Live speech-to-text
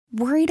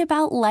Worried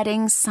about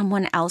letting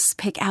someone else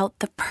pick out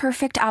the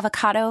perfect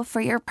avocado for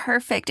your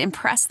perfect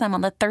impress them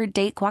on the third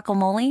date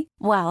guacamole?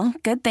 Well,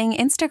 good thing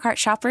Instacart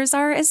shoppers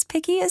are as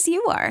picky as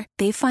you are.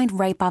 They find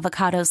ripe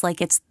avocados like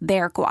it's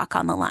their guac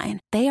on the line.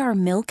 They are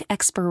milk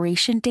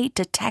expiration date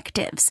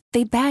detectives.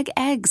 They bag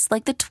eggs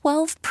like the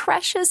 12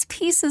 precious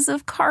pieces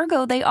of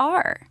cargo they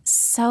are.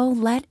 So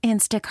let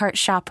Instacart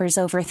shoppers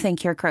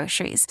overthink your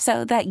groceries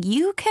so that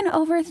you can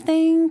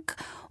overthink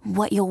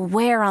what you'll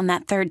wear on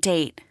that third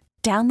date.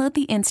 Download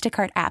the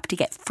Instacart app to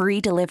get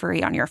free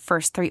delivery on your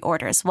first 3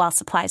 orders while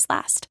supplies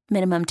last.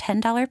 Minimum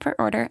 $10 per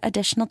order.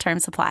 Additional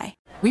terms apply.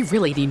 We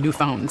really need new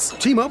phones.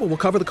 T-Mobile will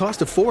cover the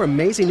cost of 4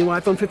 amazing new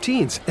iPhone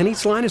 15s, and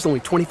each line is only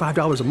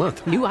 $25 a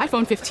month. New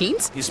iPhone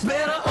 15s? It's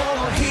better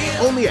over here.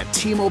 Only at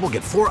T-Mobile,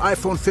 get 4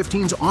 iPhone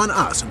 15s on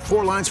us and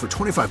 4 lines for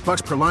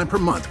 $25 per line per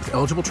month with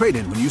eligible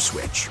trade-in when you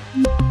switch.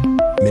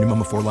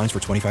 Minimum of 4 lines for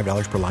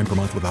 $25 per line per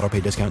month with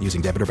autopay discount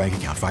using debit or bank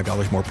account.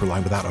 $5 more per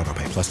line without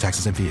autopay, plus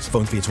taxes and fees.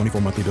 Phone fee at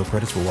 24 monthly bill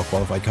credits for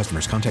well-qualified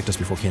customers. Contact us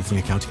before canceling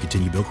account to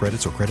continue bill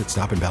credits or credit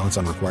stop and balance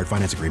on required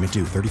finance agreement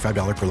due.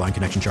 $35 per line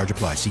connection charge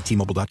applies. See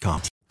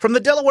T-Mobile.com. From the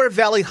Delaware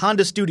Valley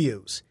Honda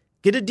Studios,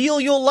 get a deal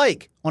you'll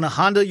like on a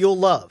Honda you'll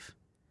love.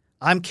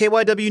 I'm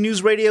KYW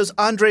Newsradio's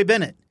Andre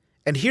Bennett,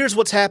 and here's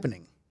what's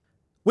happening.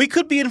 We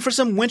could be in for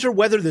some winter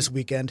weather this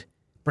weekend,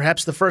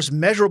 perhaps the first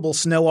measurable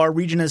snow our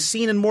region has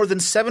seen in more than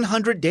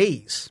 700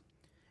 days.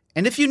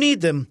 And if you need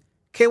them,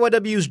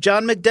 KYW's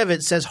John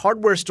McDevitt says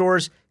hardware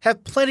stores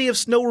have plenty of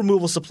snow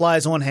removal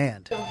supplies on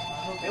hand.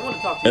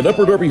 At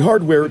Upper Darby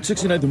Hardware at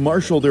 69th and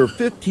Marshall, there are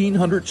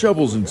 1,500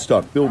 shovels in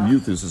stock. Bill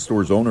Muth is the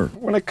store's owner.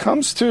 When it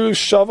comes to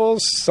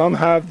shovels, some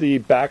have the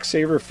back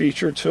saver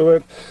feature to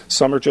it.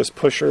 Some are just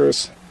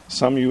pushers.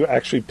 Some you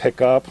actually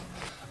pick up.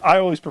 I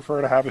always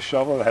prefer to have a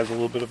shovel that has a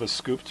little bit of a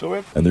scoop to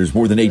it. And there's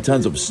more than 8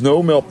 tons of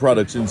snow melt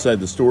products inside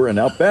the store, and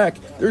out back,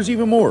 there's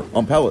even more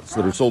on pallets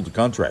that are sold to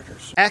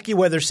contractors.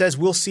 AccuWeather says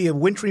we'll see a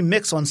wintry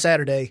mix on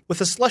Saturday, with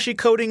a slushy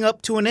coating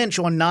up to an inch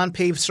on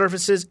non-paved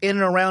surfaces in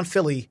and around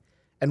Philly,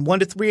 and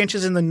 1 to 3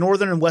 inches in the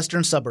northern and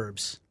western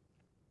suburbs.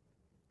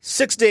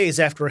 6 days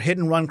after a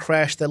hit-and-run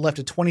crash that left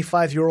a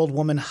 25-year-old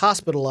woman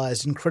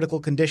hospitalized in critical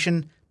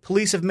condition,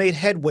 police have made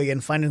headway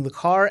in finding the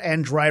car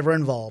and driver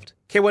involved.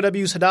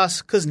 KYW's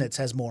Hadas Kuznits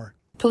has more.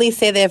 Police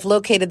say they have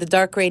located the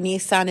dark gray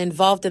Nissan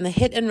involved in the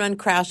hit-and-run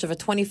crash of a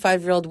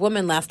 25-year-old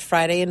woman last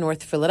Friday in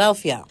North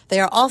Philadelphia. They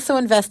are also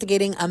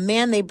investigating a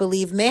man they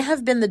believe may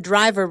have been the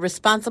driver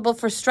responsible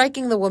for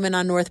striking the woman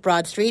on North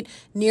Broad Street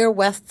near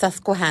West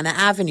Susquehanna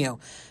Avenue.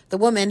 The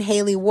woman,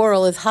 Haley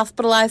Worrell, is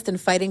hospitalized and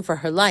fighting for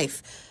her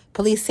life.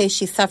 Police say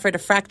she suffered a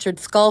fractured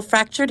skull,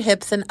 fractured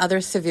hips, and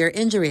other severe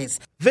injuries.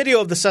 Video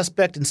of the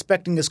suspect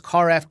inspecting his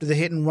car after the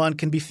hit and run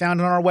can be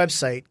found on our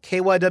website,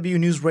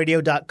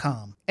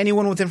 KYWNewsRadio.com.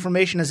 Anyone with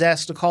information is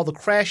asked to call the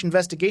Crash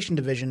Investigation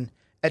Division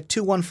at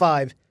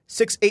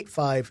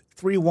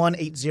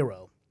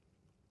 215-685-3180.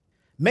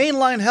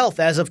 Mainline Health,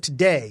 as of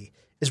today,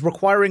 is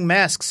requiring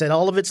masks at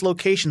all of its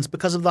locations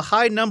because of the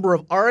high number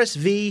of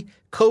RSV,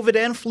 COVID,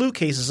 and flu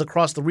cases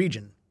across the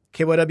region.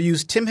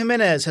 KYW's Tim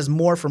Jimenez has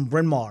more from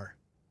Bryn Mawr.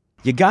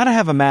 You gotta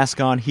have a mask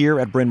on here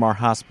at Bryn Mawr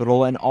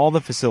Hospital and all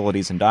the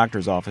facilities and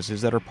doctor's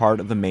offices that are part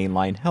of the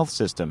Mainline Health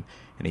system.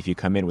 And if you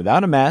come in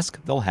without a mask,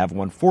 they'll have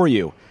one for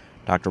you.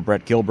 Dr.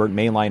 Brett Gilbert,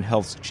 Mainline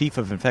Health's chief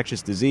of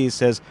infectious disease,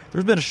 says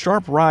there's been a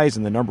sharp rise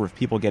in the number of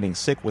people getting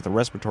sick with a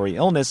respiratory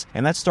illness,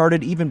 and that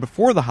started even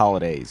before the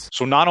holidays.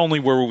 So not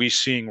only were we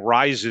seeing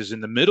rises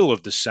in the middle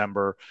of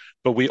December,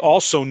 but we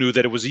also knew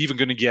that it was even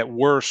going to get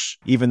worse.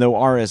 Even though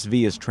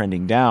RSV is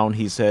trending down,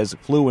 he says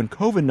flu and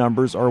COVID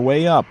numbers are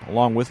way up,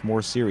 along with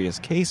more serious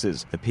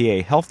cases. The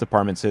PA Health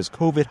Department says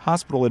COVID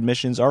hospital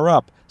admissions are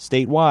up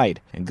statewide.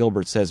 And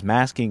Gilbert says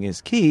masking is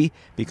key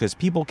because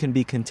people can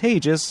be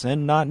contagious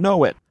and not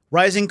know it.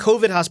 Rising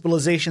COVID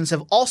hospitalizations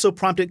have also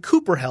prompted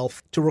Cooper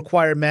Health to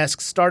require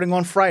masks starting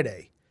on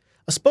Friday.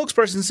 A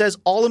spokesperson says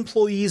all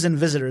employees and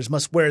visitors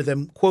must wear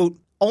them, quote,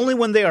 only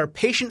when they are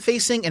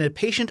patient-facing in a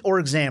patient or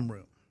exam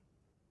room.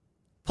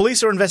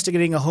 Police are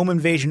investigating a home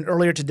invasion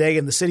earlier today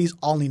in the city's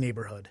Olney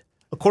neighborhood.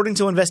 According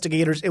to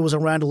investigators, it was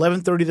around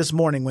 11:30 this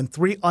morning when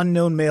 3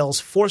 unknown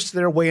males forced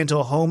their way into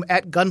a home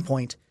at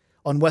gunpoint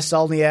on West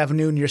Olney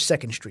Avenue near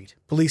 2nd Street.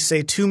 Police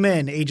say 2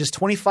 men, ages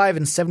 25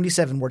 and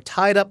 77, were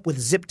tied up with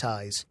zip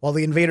ties while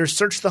the invaders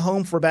searched the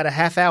home for about a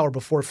half hour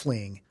before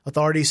fleeing.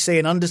 Authorities say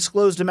an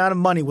undisclosed amount of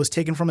money was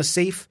taken from a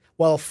safe,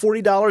 while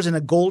 $40 and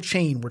a gold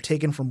chain were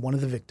taken from one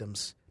of the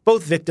victims.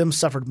 Both victims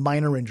suffered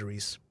minor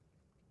injuries.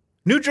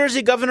 New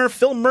Jersey Governor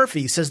Phil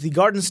Murphy says the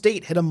Garden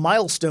State hit a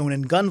milestone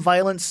in gun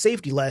violence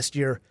safety last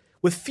year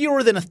with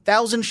fewer than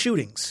 1,000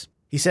 shootings.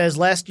 He says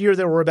last year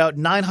there were about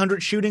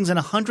 900 shootings and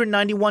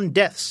 191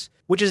 deaths,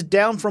 which is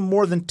down from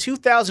more than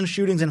 2,000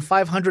 shootings and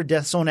 500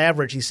 deaths on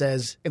average, he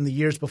says, in the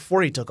years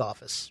before he took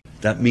office.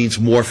 That means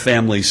more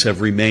families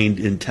have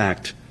remained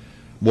intact.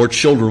 More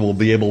children will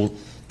be able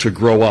to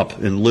grow up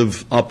and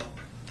live up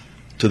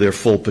to their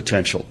full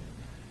potential.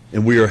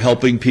 And we are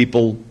helping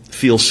people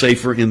feel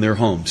safer in their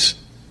homes.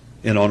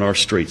 and on our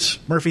streets.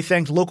 Murphy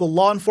thanked local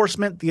law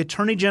enforcement, the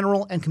Attorney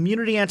General, and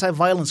community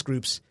anti-violence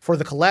groups for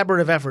the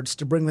collaborative efforts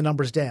to bring the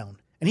numbers down.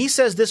 And he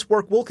says this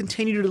work will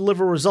continue to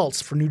deliver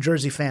results for New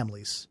Jersey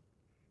families.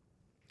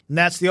 And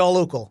that's the All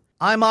Local.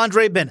 I'm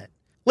Andre Bennett.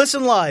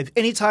 Listen live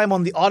anytime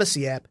on the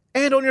Odyssey app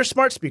and on your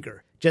smart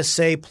speaker. Just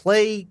say,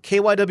 play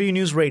KYW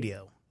News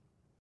Radio.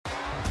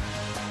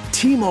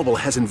 T-Mobile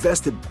has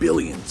invested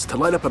billions to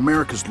light up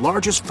America's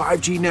largest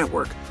 5G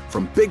network,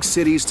 from big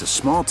cities to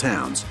small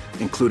towns,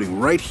 including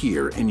right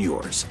here in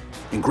yours.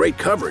 And great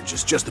coverage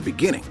is just the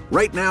beginning.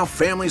 Right now,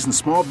 families and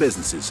small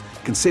businesses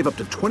can save up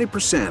to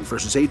 20%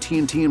 versus AT&T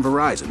and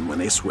Verizon when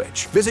they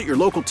switch. Visit your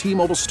local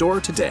T-Mobile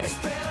store today.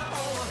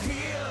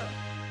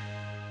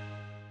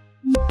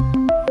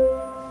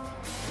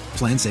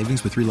 Plan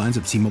savings with 3 lines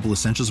of T-Mobile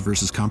Essentials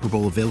versus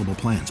comparable available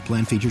plans.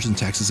 Plan features and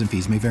taxes and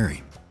fees may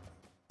vary.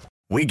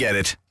 We get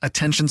it.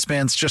 Attention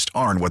spans just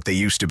aren't what they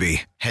used to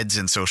be. Heads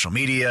in social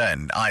media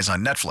and eyes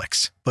on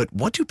Netflix. But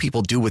what do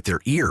people do with their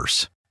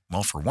ears?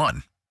 Well, for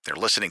one, they're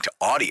listening to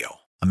audio.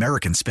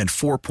 Americans spend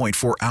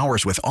 4.4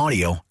 hours with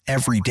audio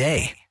every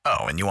day.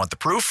 Oh, and you want the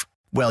proof?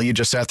 Well, you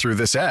just sat through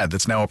this ad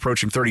that's now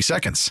approaching 30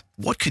 seconds.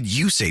 What could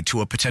you say to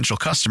a potential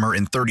customer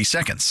in 30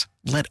 seconds?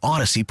 Let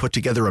Odyssey put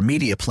together a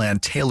media plan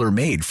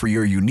tailor-made for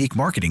your unique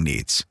marketing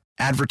needs.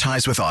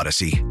 Advertise with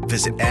Odyssey.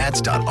 Visit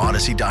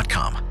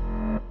ads.odyssey.com.